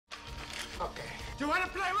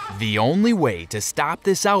The only way to stop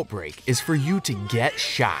this outbreak is for you to get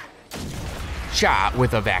shot. Shot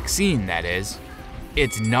with a vaccine, that is.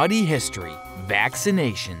 It's Nutty History,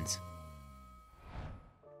 Vaccinations.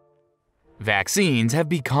 Vaccines have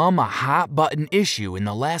become a hot-button issue in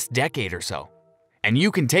the last decade or so. And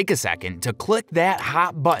you can take a second to click that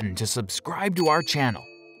hot button to subscribe to our channel.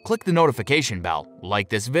 Click the notification bell, like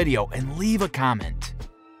this video, and leave a comment.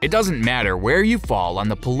 It doesn't matter where you fall on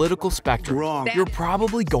the political spectrum. Wrong. You're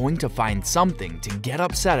probably going to find something to get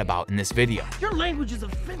upset about in this video. Your language is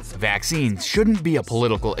offensive. Vaccines shouldn't be a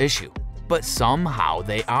political issue, but somehow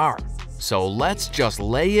they are. So let's just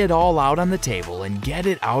lay it all out on the table and get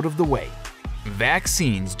it out of the way.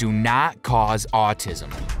 Vaccines do not cause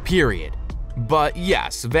autism, period. But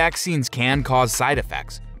yes, vaccines can cause side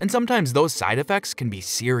effects, and sometimes those side effects can be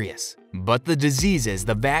serious. But the diseases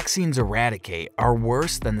the vaccines eradicate are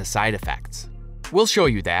worse than the side effects. We'll show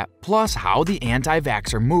you that, plus how the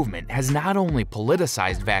anti-vaxxer movement has not only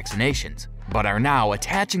politicized vaccinations, but are now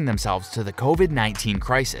attaching themselves to the COVID-19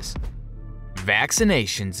 crisis.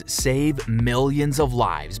 Vaccinations save millions of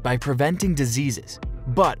lives by preventing diseases,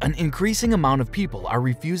 but an increasing amount of people are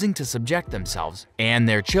refusing to subject themselves and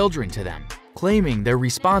their children to them, claiming they're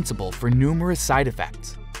responsible for numerous side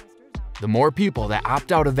effects. The more people that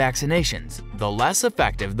opt out of vaccinations, the less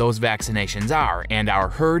effective those vaccinations are and our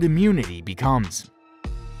herd immunity becomes.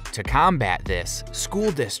 To combat this,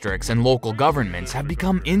 school districts and local governments have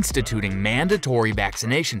become instituting mandatory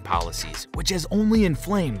vaccination policies, which has only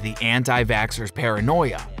inflamed the anti-vaxxers'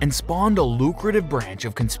 paranoia and spawned a lucrative branch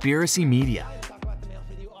of conspiracy media.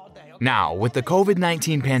 Now, with the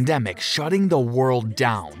COVID-19 pandemic shutting the world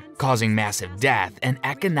down, causing massive death and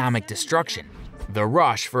economic destruction, the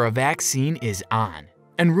rush for a vaccine is on,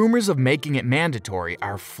 and rumors of making it mandatory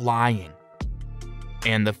are flying.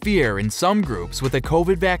 And the fear in some groups with a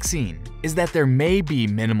COVID vaccine is that there may be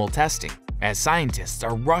minimal testing, as scientists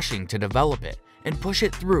are rushing to develop it and push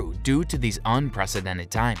it through due to these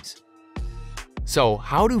unprecedented times. So,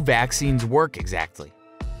 how do vaccines work exactly?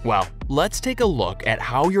 Well, let's take a look at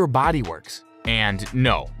how your body works. And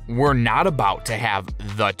no, we're not about to have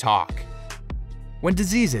the talk. When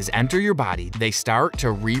diseases enter your body, they start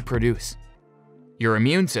to reproduce. Your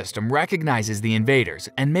immune system recognizes the invaders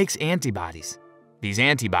and makes antibodies. These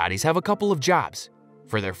antibodies have a couple of jobs.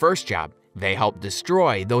 For their first job, they help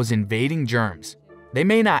destroy those invading germs. They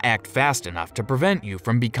may not act fast enough to prevent you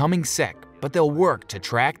from becoming sick, but they'll work to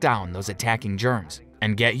track down those attacking germs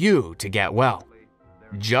and get you to get well.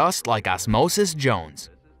 Just like Osmosis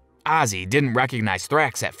Jones. Ozzy didn't recognize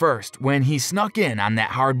Thrax at first when he snuck in on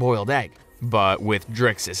that hard-boiled egg. But with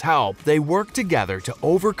Drix's help, they worked together to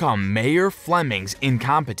overcome Mayor Fleming's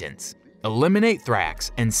incompetence, eliminate Thrax,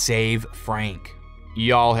 and save Frank.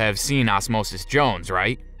 Y'all have seen Osmosis Jones,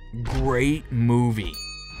 right? Great movie.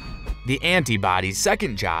 The antibody's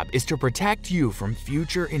second job is to protect you from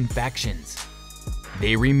future infections.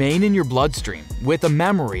 They remain in your bloodstream with a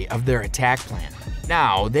memory of their attack plan.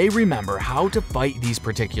 Now, they remember how to fight these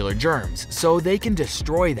particular germs so they can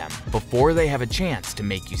destroy them before they have a chance to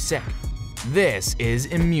make you sick. This is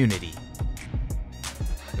immunity.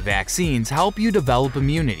 Vaccines help you develop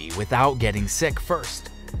immunity without getting sick first.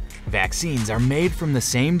 Vaccines are made from the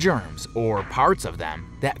same germs, or parts of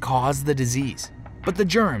them, that cause the disease. But the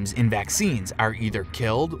germs in vaccines are either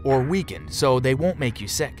killed or weakened, so they won't make you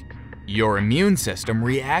sick. Your immune system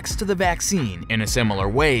reacts to the vaccine in a similar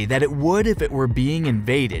way that it would if it were being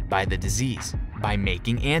invaded by the disease, by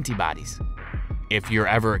making antibodies. If you're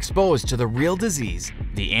ever exposed to the real disease,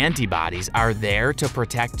 the antibodies are there to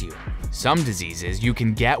protect you. Some diseases you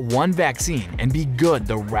can get one vaccine and be good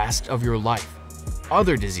the rest of your life.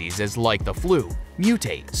 Other diseases, like the flu,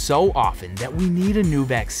 mutate so often that we need a new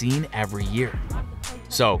vaccine every year.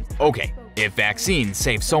 So, okay, if vaccines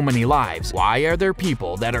save so many lives, why are there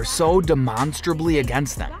people that are so demonstrably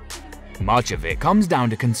against them? Much of it comes down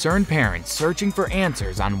to concerned parents searching for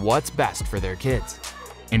answers on what's best for their kids.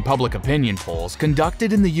 In public opinion polls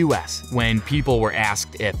conducted in the US, when people were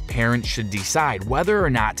asked if parents should decide whether or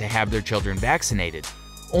not to have their children vaccinated,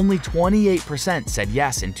 only 28% said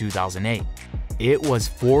yes in 2008. It was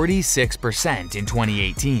 46% in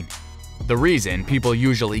 2018. The reason people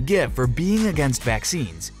usually give for being against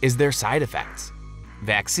vaccines is their side effects.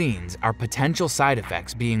 Vaccines are potential side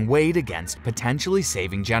effects being weighed against potentially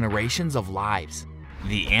saving generations of lives.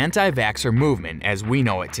 The anti-vaxxer movement as we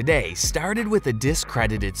know it today started with a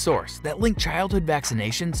discredited source that linked childhood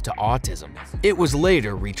vaccinations to autism. It was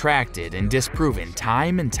later retracted and disproven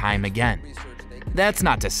time and time again. That's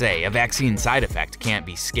not to say a vaccine side effect can't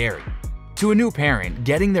be scary. To a new parent,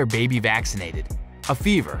 getting their baby vaccinated, a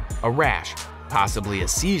fever, a rash, possibly a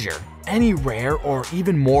seizure, any rare or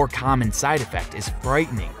even more common side effect is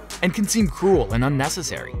frightening and can seem cruel and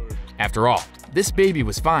unnecessary. After all, this baby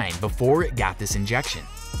was fine before it got this injection.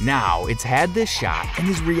 Now it's had this shot and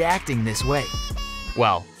is reacting this way.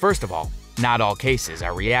 Well, first of all, not all cases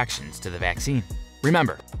are reactions to the vaccine.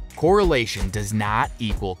 Remember, correlation does not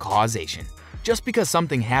equal causation. Just because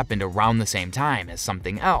something happened around the same time as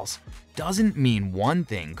something else doesn't mean one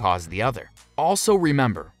thing caused the other. Also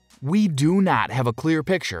remember, we do not have a clear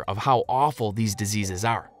picture of how awful these diseases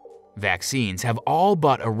are. Vaccines have all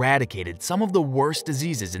but eradicated some of the worst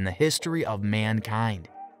diseases in the history of mankind.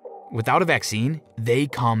 Without a vaccine, they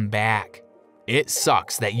come back. It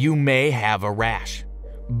sucks that you may have a rash,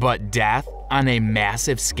 but death on a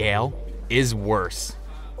massive scale is worse.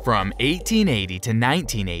 From 1880 to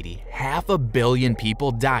 1980, 500 million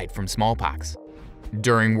people died from smallpox.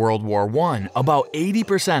 During World War I, about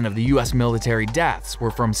 80% of the US military deaths were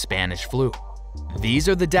from Spanish flu. These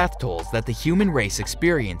are the death tolls that the human race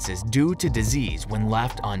experiences due to disease when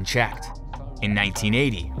left unchecked. In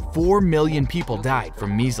 1980, 4 million people died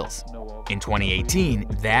from measles. In 2018,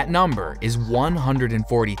 that number is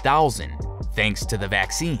 140,000 thanks to the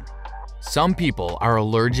vaccine. Some people are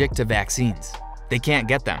allergic to vaccines. They can't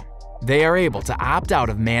get them. They are able to opt out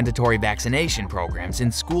of mandatory vaccination programs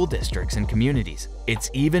in school districts and communities. It's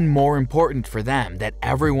even more important for them that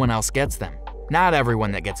everyone else gets them. Not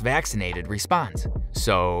everyone that gets vaccinated responds.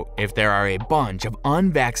 So, if there are a bunch of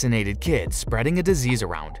unvaccinated kids spreading a disease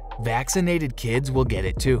around, vaccinated kids will get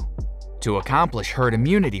it too. To accomplish herd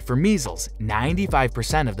immunity for measles,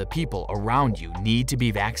 95% of the people around you need to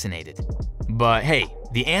be vaccinated. But hey,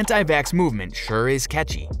 the anti-vax movement sure is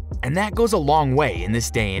catchy, and that goes a long way in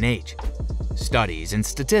this day and age. Studies and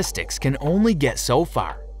statistics can only get so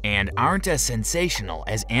far and aren't as sensational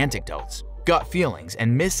as anecdotes, gut feelings,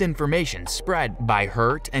 and misinformation spread by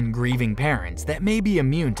hurt and grieving parents that may be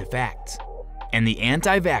immune to facts. And the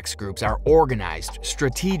anti-vax groups are organized,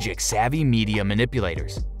 strategic, savvy media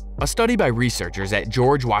manipulators. A study by researchers at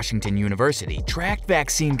George Washington University tracked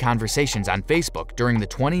vaccine conversations on Facebook during the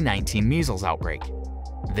 2019 measles outbreak.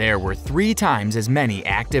 There were 3 times as many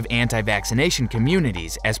active anti-vaccination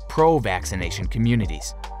communities as pro-vaccination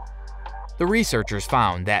communities. The researchers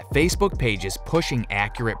found that Facebook pages pushing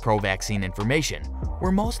accurate pro-vaccine information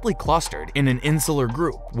were mostly clustered in an insular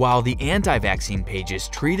group, while the anti-vaccine pages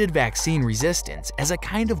treated vaccine resistance as a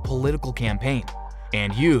kind of political campaign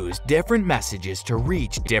and used different messages to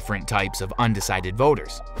reach different types of undecided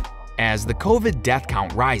voters. As the COVID death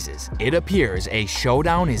count rises, it appears a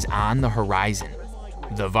showdown is on the horizon.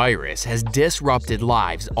 The virus has disrupted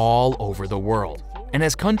lives all over the world, and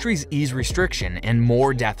as countries ease restriction and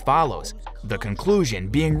more death follows, the conclusion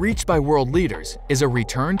being reached by world leaders is a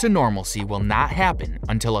return to normalcy will not happen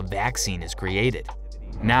until a vaccine is created.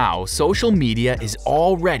 Now, social media is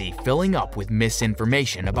already filling up with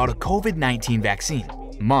misinformation about a COVID-19 vaccine,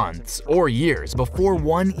 months or years before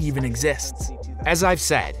one even exists. As I've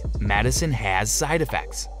said, medicine has side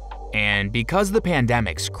effects. And because of the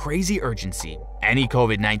pandemic's crazy urgency, any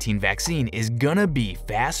COVID-19 vaccine is gonna be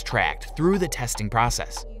fast-tracked through the testing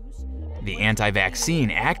process. The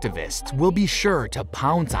anti-vaccine activists will be sure to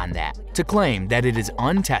pounce on that to claim that it is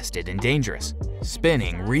untested and dangerous,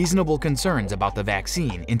 spinning reasonable concerns about the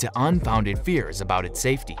vaccine into unfounded fears about its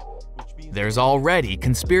safety. There's already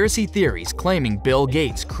conspiracy theories claiming Bill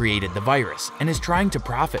Gates created the virus and is trying to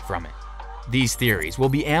profit from it. These theories will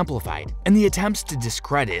be amplified, and the attempts to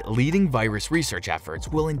discredit leading virus research efforts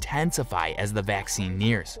will intensify as the vaccine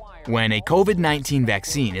nears. When a COVID-19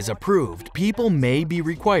 vaccine is approved, people may be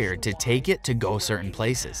required to take it to go certain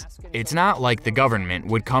places. It's not like the government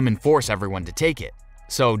would come and force everyone to take it.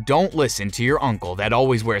 So don't listen to your uncle that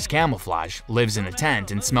always wears camouflage, lives in a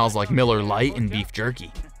tent, and smells like Miller Lite and beef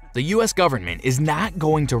jerky. The US government is not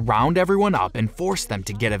going to round everyone up and force them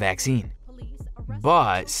to get a vaccine.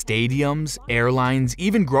 But stadiums, airlines,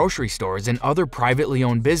 even grocery stores and other privately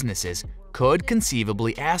owned businesses could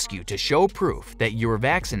conceivably ask you to show proof that you were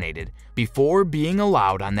vaccinated before being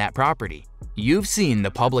allowed on that property. You've seen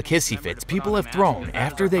the public hissy fits people have thrown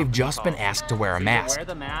after they've just been asked to wear a mask.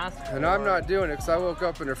 And I'm not doing it because I woke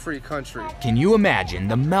up in a free country. Can you imagine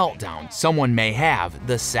the meltdown someone may have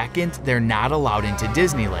the second they're not allowed into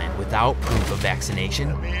Disneyland without proof of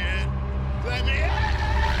vaccination?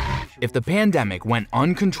 If the pandemic went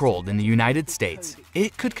uncontrolled in the United States,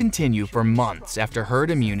 it could continue for months after herd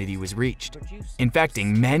immunity was reached,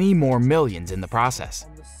 infecting many more millions in the process.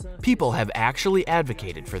 People have actually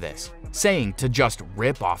advocated for this, saying to just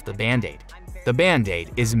rip off the Band-Aid. The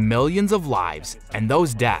Band-Aid is millions of lives, and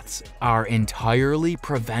those deaths are entirely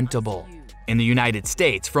preventable. In the United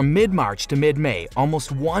States, from mid-March to mid-May,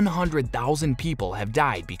 almost 100,000 people have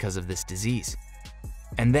died because of this disease.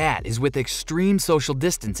 And that is with extreme social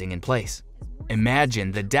distancing in place.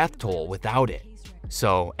 Imagine the death toll without it.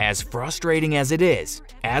 So, as frustrating as it is,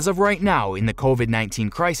 as of right now in the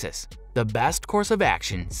COVID-19 crisis, the best course of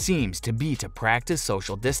action seems to be to practice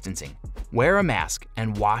social distancing, wear a mask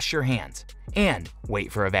and wash your hands, and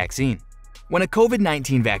wait for a vaccine. When a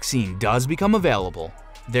COVID-19 vaccine does become available,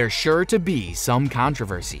 there's sure to be some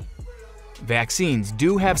controversy. Vaccines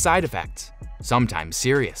do have side effects, sometimes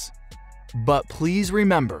serious. But please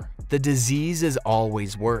remember, the disease is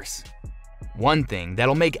always worse. One thing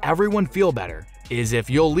that'll make everyone feel better is if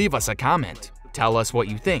you'll leave us a comment, tell us what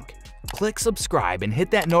you think. Click subscribe and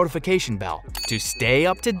hit that notification bell to stay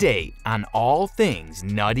up to date on all things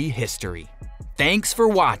Nutty History. Thanks for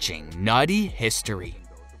watching Nutty History.